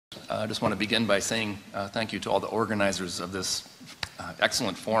I just want to begin by saying thank you to all the organizers of this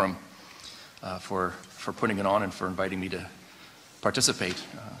excellent forum for putting it on and for inviting me to participate.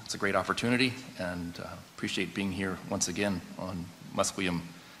 It's a great opportunity, and appreciate being here once again on Musqueam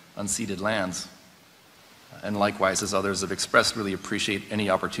unceded lands. And likewise, as others have expressed, really appreciate any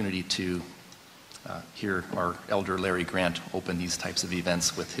opportunity to hear our elder Larry Grant open these types of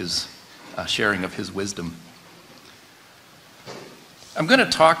events with his sharing of his wisdom. I'm going to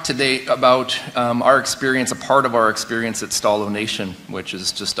talk today about our experience, a part of our experience at Stalo Nation, which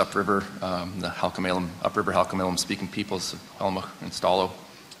is just upriver, the upriver Halkomelem speaking peoples of Helmach and Stalo.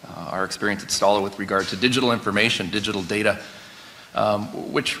 Our experience at Stalo with regard to digital information, digital data,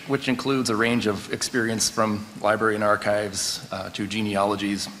 which includes a range of experience from library and archives to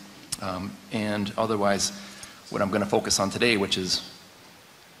genealogies, and otherwise what I'm going to focus on today, which is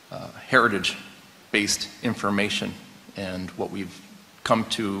heritage-based information and what we've come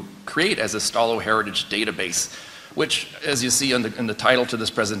to create as a Stalo Heritage Database, which, as you see in the title to this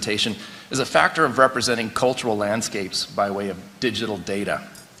presentation, is a factor of representing cultural landscapes by way of digital data.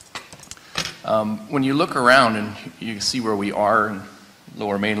 When you look around and you see where we are in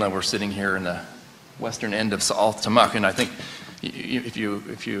Lower Mainland, we're sitting here in the western end of South Tamuk, and I think if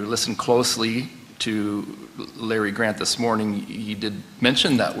you listen closely to Larry Grant this morning, he did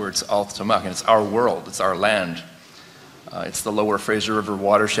mention that word South Tamuk, and it's our world, it's our land. It's the Lower Fraser River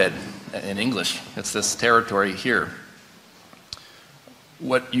watershed in English. It's this territory here.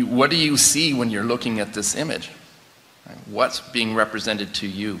 What do you see when you're looking at this image? What's being represented to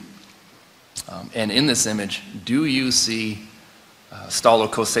you? And in this image, do you see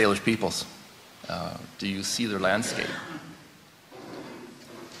Stalo Coast Salish peoples? Do you see their landscape?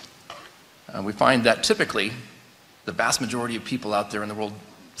 We find that typically the vast majority of people out there in the world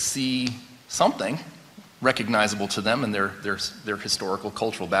see something recognizable to them and their historical,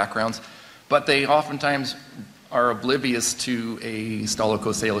 cultural backgrounds, but they oftentimes are oblivious to a Stalo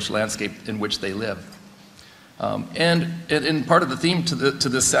Coast Salish landscape in which they live. And part of the theme to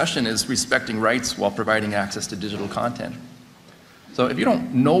this session is respecting rights while providing access to digital content. So if you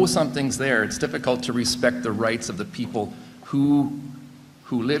don't know something's there, it's difficult to respect the rights of the people who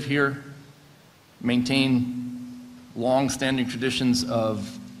live here, maintain long-standing traditions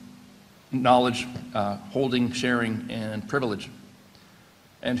of knowledge, holding, sharing, and privilege,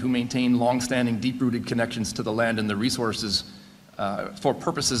 and who maintain long-standing, deep-rooted connections to the land and the resources for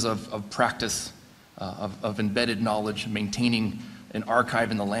purposes of practice, of embedded knowledge, maintaining an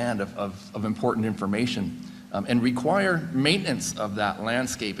archive in the land of important information, and require maintenance of that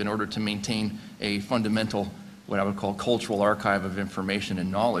landscape in order to maintain a fundamental, what I would call, cultural archive of information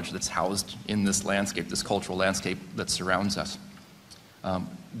and knowledge that's housed in this landscape, this cultural landscape that surrounds us.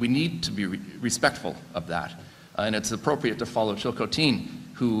 We need to be respectful of that. And it's appropriate to follow Chilcotin,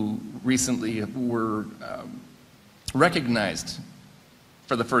 who recently were recognized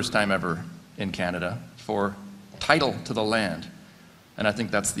for the first time ever in Canada for title to the land. And I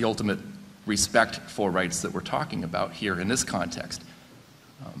think that's the ultimate respect for rights that we're talking about here in this context.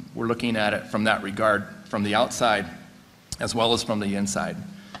 We're looking at it from that regard, from the outside as well as from the inside.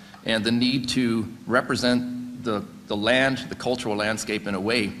 And the need to represent the land, the cultural landscape in a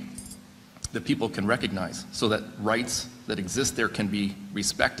way that people can recognize so that rights that exist there can be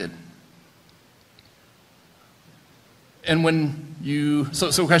respected. And when so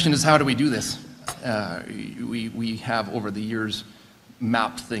the question is, how do we do this? We have over the years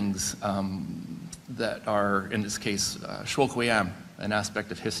mapped things that are, in this case, Shwokweam, an aspect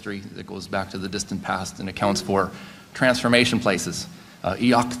of history that goes back to the distant past and accounts for transformation places,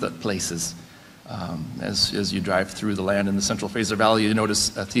 Iaqthat places. As you drive through the land in the Central Fraser Valley, you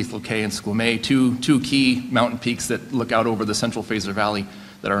notice Thiethel Cay and Squamay, two key mountain peaks that look out over the Central Fraser Valley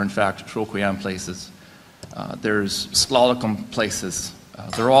that are in fact Shwokweam places. There's Slalacom places.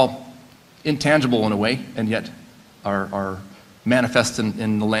 They're all intangible in a way, and yet are manifest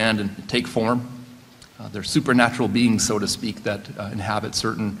in the land and take form. They're supernatural beings, so to speak, that inhabit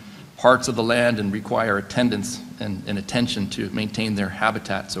certain parts of the land and require attendance and attention to maintain their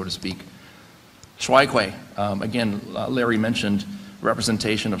habitat, so to speak. Schaepe, again, Larry mentioned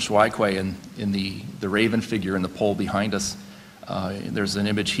representation of Schaepe in the raven figure in the pole behind us. There's an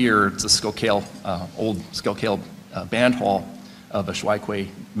image here. It's a Schaepe, old Schaepe band hall of a Schaepe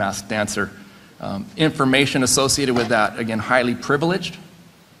masked dancer. Information associated with that, again, highly privileged.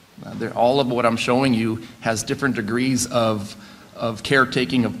 All of what I'm showing you has different degrees of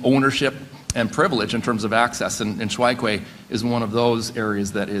caretaking, of ownership, and privilege in terms of access, and Schaepe is one of those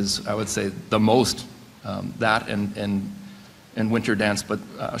areas that is, I would say, the most that and and winter dance, but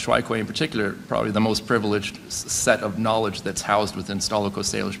Schaepe in particular, probably the most privileged set of knowledge that's housed within Stalo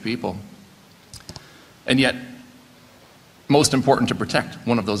Salish people. And yet, most important to protect,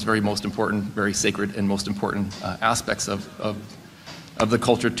 one of those very most important, very sacred and most important aspects of the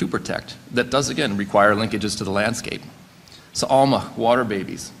culture to protect, that does again require linkages to the landscape. So Alma, water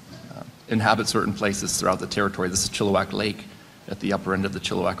babies, inhabit certain places throughout the territory. This is Chilliwack Lake at the upper end of the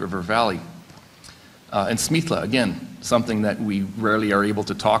Chilliwack River Valley. And Smithla, again, something that we rarely are able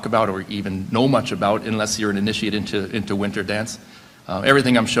to talk about or even know much about unless you're an initiate into winter dance.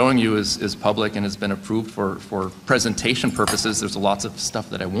 Everything I'm showing you is public and has been approved for presentation purposes. There's lots of stuff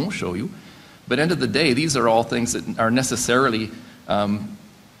that I won't show you. But end of the day, these are all things that are necessary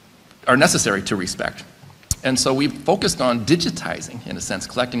to respect. And so we've focused on digitizing, in a sense,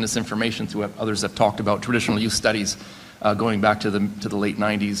 collecting this information through what others have talked about, traditional use studies going back to the late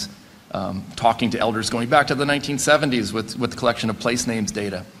 90s, talking to elders going back to the 1970s with the collection of place names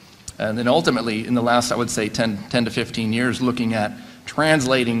data. And then ultimately, in the last, I would say, 10 to 15 years, looking at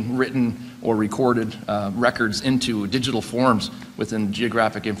translating written or recorded records into digital forms within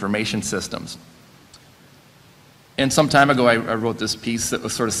geographic information systems. And some time ago, I wrote this piece that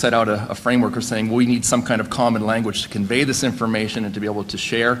was sort of set out a framework of saying, well, we need some kind of common language to convey this information and to be able to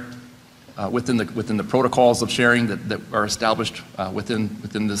share within the protocols of sharing that are established within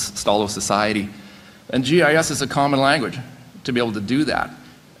this Stalo society. And GIS is a common language to be able to do that.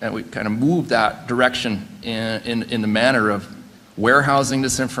 And we kind of moved that direction in the manner of warehousing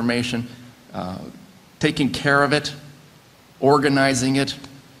this information, taking care of it, organizing it,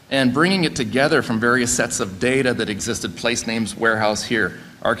 and bringing it together from various sets of data that existed, place names, warehouse here,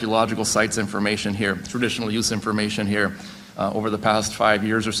 archaeological sites information here, traditional use information here. Over the past 5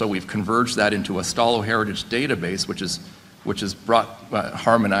 years or so, we've converged that into a Stalo heritage database, which is brought,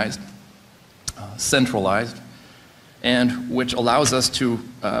 harmonized, centralized, and which allows us to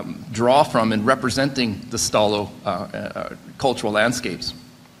draw from in representing the Stalo cultural landscapes.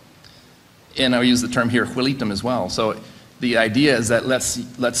 And I'll use the term here, huilitum, as well. So the idea is that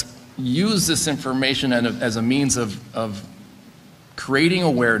let's use this information as a means of creating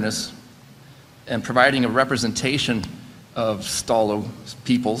awareness and providing a representation of Stalo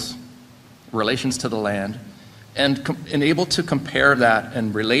peoples, relations to the land, and able to compare that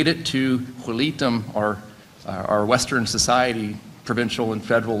and relate it to huilitum, our Western society, provincial and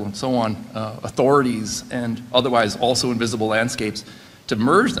federal and so on, authorities and otherwise also invisible landscapes, to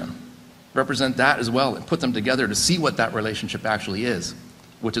merge them, represent that as well, and put them together to see what that relationship actually is,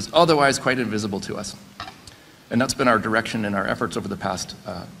 which is otherwise quite invisible to us. And that's been our direction in our efforts over the past,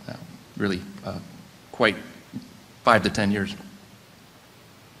 really, quite 5 to 10 years.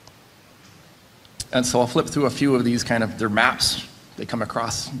 And so I'll flip through a few of these they're maps. They come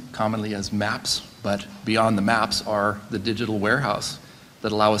across commonly as maps, but beyond the maps are the digital warehouse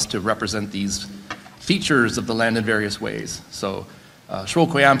that allow us to represent these features of the land in various ways. So,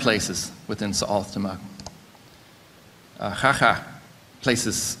 Shrokoyan places within Sa'altamuk. Chacha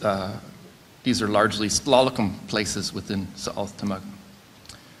places, these are largely Stlalakum places within Sa'altamuk.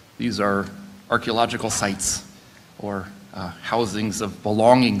 These are archaeological sites or housings of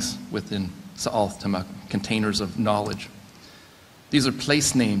belongings within Sa'altamuk, containers of knowledge. These are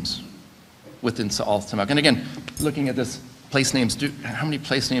place names within Sa'altamuk. And again, looking at this, place names, how many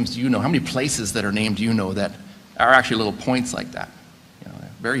place names do you know? How many places that are named do you know that are actually little points like that? You know,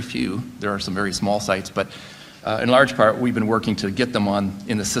 very few. There are some very small sites, but in large part, we've been working to get them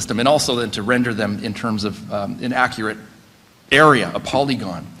in the system, and also then to render them in terms of an accurate area, a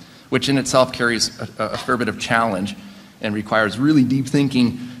polygon, which in itself carries a fair bit of challenge and requires really deep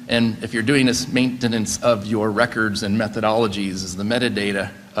thinking. And if you're doing this maintenance of your records and methodologies, is the metadata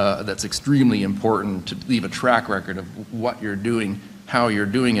that's extremely important to leave a track record of what you're doing, how you're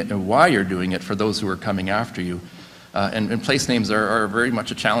doing it, and why you're doing it for those who are coming after you. And place names are very much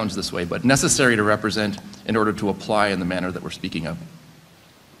a challenge this way, but necessary to represent in order to apply in the manner that we're speaking of.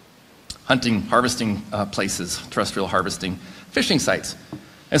 Hunting, harvesting places, terrestrial harvesting, fishing sites.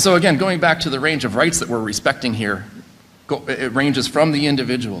 And so again, going back to the range of rights that we're respecting here, it ranges from the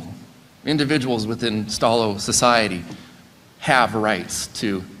individual. Individuals within Stalo society have rights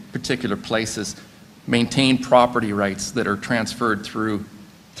to particular places, maintain property rights that are transferred through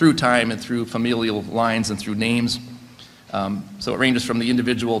time and through familial lines and through names. So it ranges from the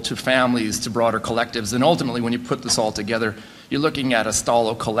individual to families to broader collectives. And ultimately, when you put this all together, you're looking at a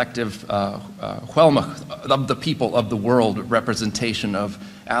Stalo collective, of the people of the world, representation of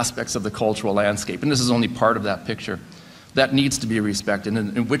aspects of the cultural landscape. And this is only part of that picture. That needs to be respected,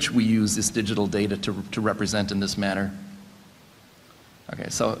 and in which we use this digital data to represent in this manner. Okay,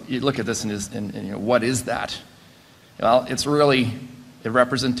 so you look at this and you know, what is that? Well, it's really a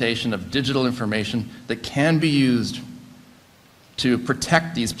representation of digital information that can be used to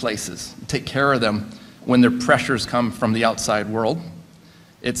protect these places, take care of them when their pressures come from the outside world.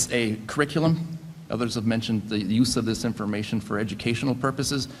 It's a curriculum. Others have mentioned the use of this information for educational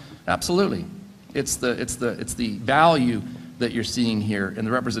purposes. Absolutely. It's the value that you're seeing here in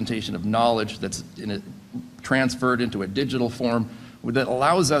the representation of knowledge that's transferred into a digital form that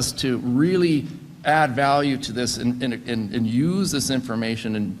allows us to really add value to this and use this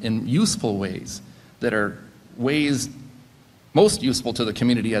information in useful ways that are ways most useful to the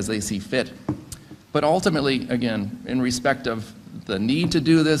community as they see fit. But ultimately, again, in respect of the need to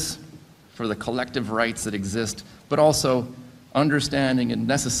do this for the collective rights that exist, but also understanding and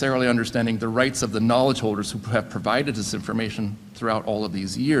necessarily understanding the rights of the knowledge holders who have provided this information throughout all of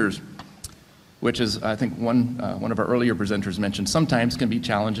these years, which is, I think, one of our earlier presenters mentioned, sometimes can be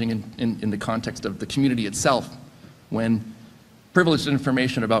challenging in the context of the community itself, when privileged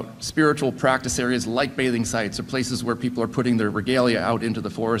information about spiritual practice areas like bathing sites or places where people are putting their regalia out into the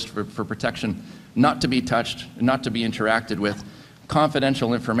forest for protection, not to be touched, not to be interacted with,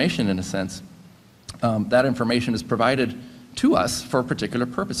 confidential information in a sense. That information is provided to us for particular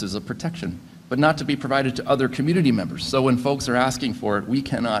purposes of protection, but not to be provided to other community members. So when folks are asking for it, we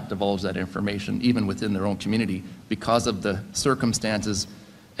cannot divulge that information even within their own community because of the circumstances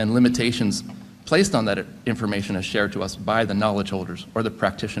and limitations placed on that information as shared to us by the knowledge holders or the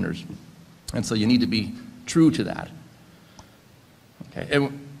practitioners. And so you need to be true to that. Okay.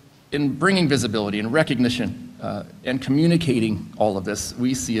 And in bringing visibility and recognition and communicating all of this,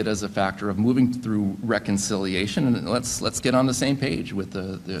 we see it as a factor of moving through reconciliation. And let's get on the same page with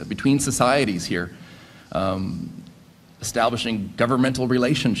the between societies here, establishing governmental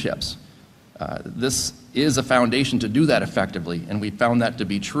relationships. This is a foundation to do that effectively, and we found that to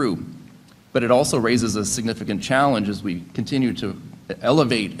be true. But it also raises a significant challenge as we continue to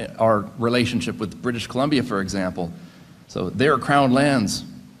elevate our relationship with British Columbia, for example. So their crown lands,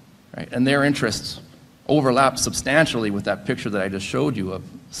 right, and their interests overlap substantially with that picture that I just showed you of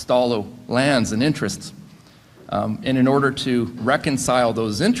Stalo lands and interests. And in order to reconcile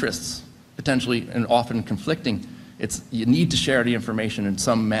those interests, potentially and often conflicting, you need to share the information in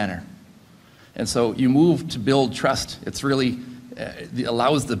some manner. And so you move to build trust. It's really it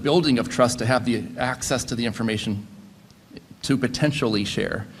allows the building of trust to have the access to the information to potentially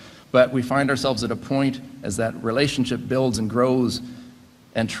share. But we find ourselves at a point as that relationship builds and grows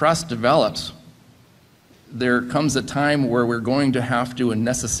and trust develops, there comes a time where we're going to have to, and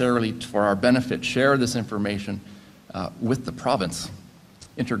necessarily for our benefit, share this information with the province,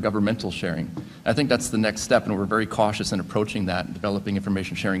 intergovernmental sharing. I think that's the next step, and we're very cautious in approaching that, developing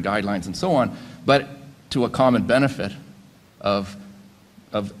information sharing guidelines and so on, but to a common benefit of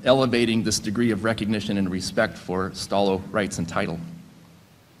elevating this degree of recognition and respect for Stalo rights and title.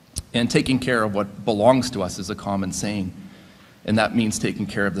 And taking care of what belongs to us is a common saying, and that means taking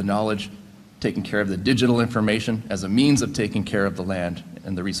care of the knowledge, taking care of the digital information as a means of taking care of the land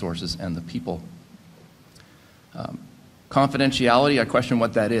and the resources and the people. Confidentiality, I question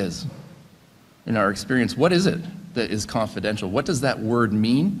what that is. In our experience, what is it that is confidential? What does that word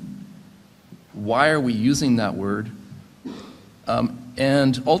mean? Why are we using that word?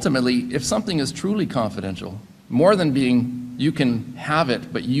 And ultimately, if something is truly confidential, more than being you can have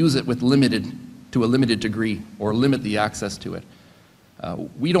it but use it with to a limited degree or limit the access to it,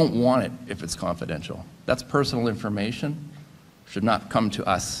 we don't want it if it's confidential. That's personal information, should not come to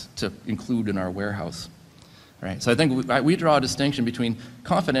us to include in our warehouse. Right? So I think we draw a distinction between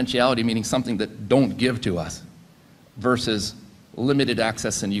confidentiality, meaning something that don't give to us, versus limited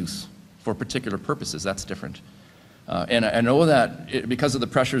access and use for particular purposes. That's different. And I know that because of the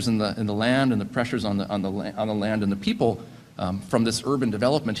pressures in the land and the pressures on the land and the people from this urban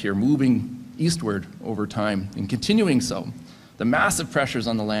development here moving eastward over time and continuing so, the massive pressures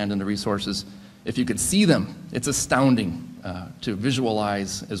on the land and the resources, if you could see them, it's astounding to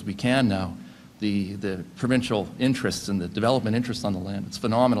visualize as we can now the provincial interests and the development interests on the land. It's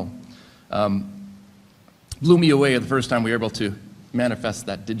phenomenal. Blew me away the first time we were able to manifest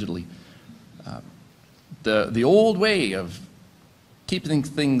that digitally. The old way of keeping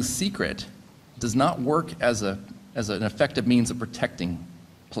things secret does not work as an effective means of protecting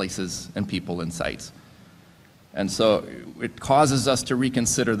places and people and sites. And so it causes us to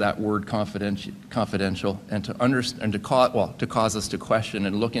reconsider that word confidential and to cause us to question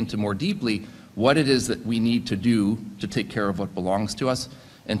and look into more deeply what it is that we need to do to take care of what belongs to us,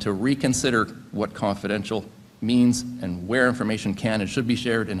 and to reconsider what confidential means and where information can and should be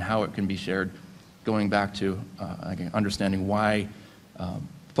shared and how it can be shared, going back to understanding why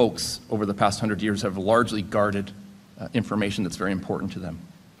folks over the past 100 years have largely guarded information that's very important to them.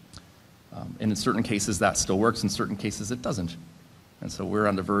 And in certain cases that still works, in certain cases it doesn't. And so we're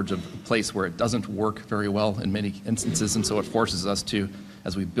on the verge of a place where it doesn't work very well in many instances, and so it forces us to,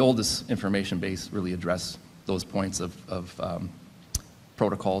 as we build this information base, really address those points of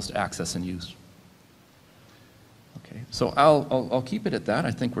protocols to access and use. Okay, so I'll keep it at that.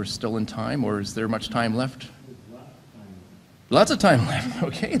 I think we're still in time, or is there much time left? Lots of time left.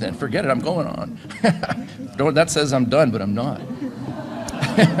 Okay, then forget it. I'm going on. That says I'm done, but I'm not.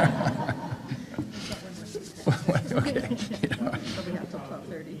 Okay.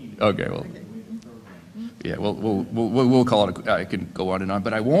 Okay. Well. Yeah. We'll call it. I can go on and on,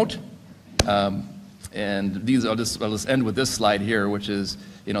 but I won't. And these, I'll just end with this slide here, which is,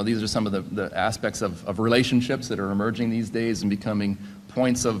 these are some of the aspects of relationships that are emerging these days and becoming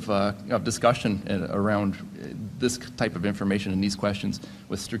points of discussion around this type of information and these questions,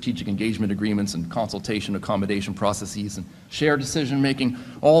 with strategic engagement agreements and consultation, accommodation processes, and shared decision-making,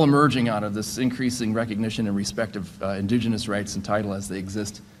 all emerging out of this increasing recognition and respect of Indigenous rights and title as they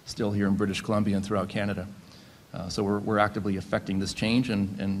exist still here in British Columbia and throughout Canada. So we're actively affecting this change,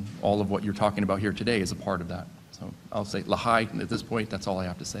 and all of what you're talking about here today is a part of that. So I'll say Lahai at this point. That's all I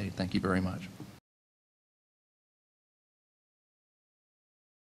have to say. Thank you very much.